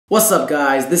What's up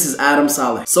guys, this is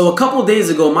Saleh. So a couple days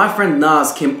ago, my friend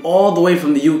Nas came all the way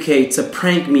from the UK to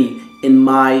prank me in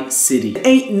my city.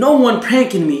 Ain't no one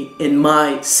pranking me in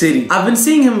my city. I've been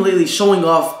seeing him lately showing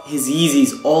off his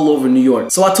Yeezys all over New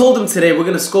York. So I told him today we're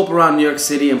gonna scope around New York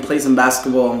City and play some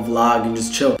basketball and vlog and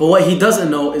just chill. But what he doesn't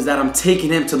know is that I'm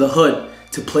taking him to the hood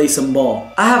to play some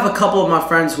ball. I have a couple of my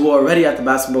friends who are already at the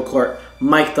basketball court,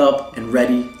 mic'd up and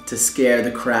ready to scare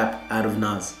the crap out of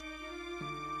Nas.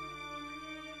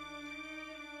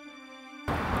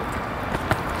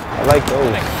 I like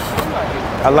those.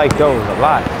 I like those a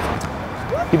lot.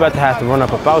 He about to have to run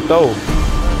up about those.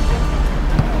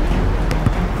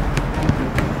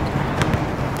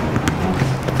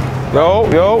 Yo.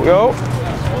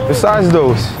 Besides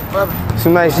those,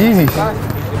 some nice Yeezys.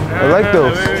 I like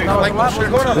those.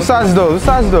 Besides those.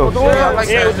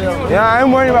 Yeah, I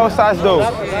ain't worried about what size those.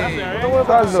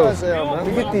 Besides those. Let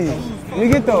me get these. Let me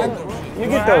get those.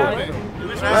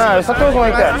 Nah, stop talking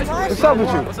like that. What's up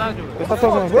with you? Stop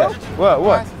talking like that.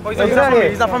 What? Hey, get out of here.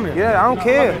 He's not from here. Yeah, I don't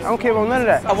care. I don't care about none of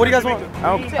that. What do you guys want? I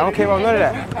don't care about none of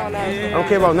that. I don't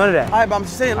care about none of that. Alright, but I'm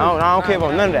just saying. I don't care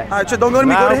about none of that. Alright, don't go to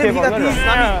me. Go to him. He got these.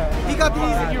 He got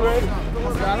these.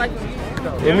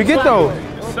 Let me get those.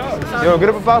 Yo, get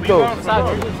up about those. Get up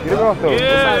about those.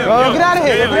 Yo, get out of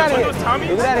here. Get out of here.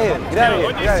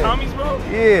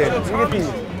 Yeah, let me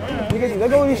get these. Let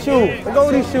go with these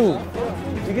shoes.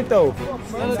 You get those.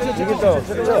 Yo,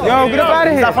 get up out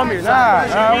of here. Nah, I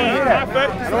don't hear that. I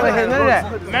don't want to hear none of that.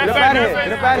 Get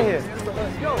up out of here.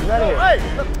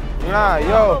 Nah,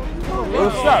 yo.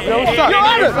 What's up?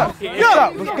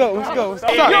 What's good? What's up?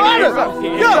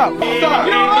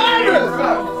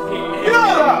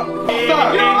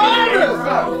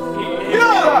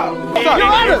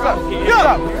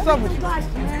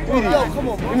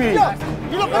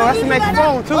 That's the next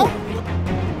phone too.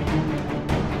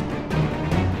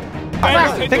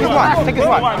 Take his watch.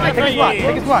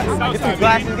 Get some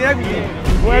glasses, get everything.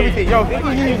 Do everything. Yo,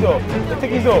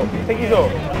 take these off. Take these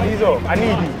off. I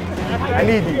need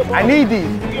these.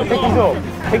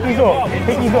 Take these off.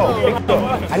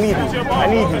 I need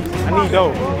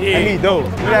those. Give me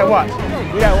that watch.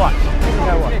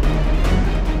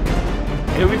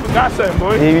 Yeah, we forgot something,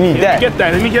 boy. Yeah, you need that.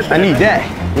 Let me get that. I need that.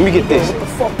 Let me get this.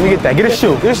 Let me get that. Get a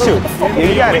shoe. Yeah,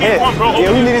 you got it.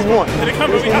 Yeah, we need this one.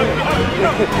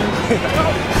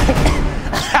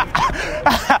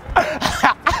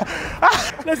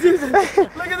 Let's do this.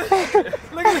 Look at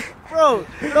this. Bro,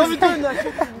 don't be doing that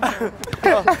shit.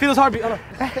 Feel his heartbeat.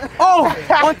 Oh,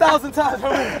 1,000 times.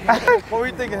 What were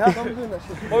you thinking, huh? Don't be doing that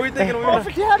shit. What were you thinking? How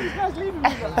these guys leaving me?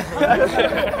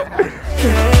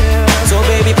 So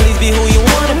baby, please be who you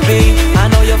wanna be.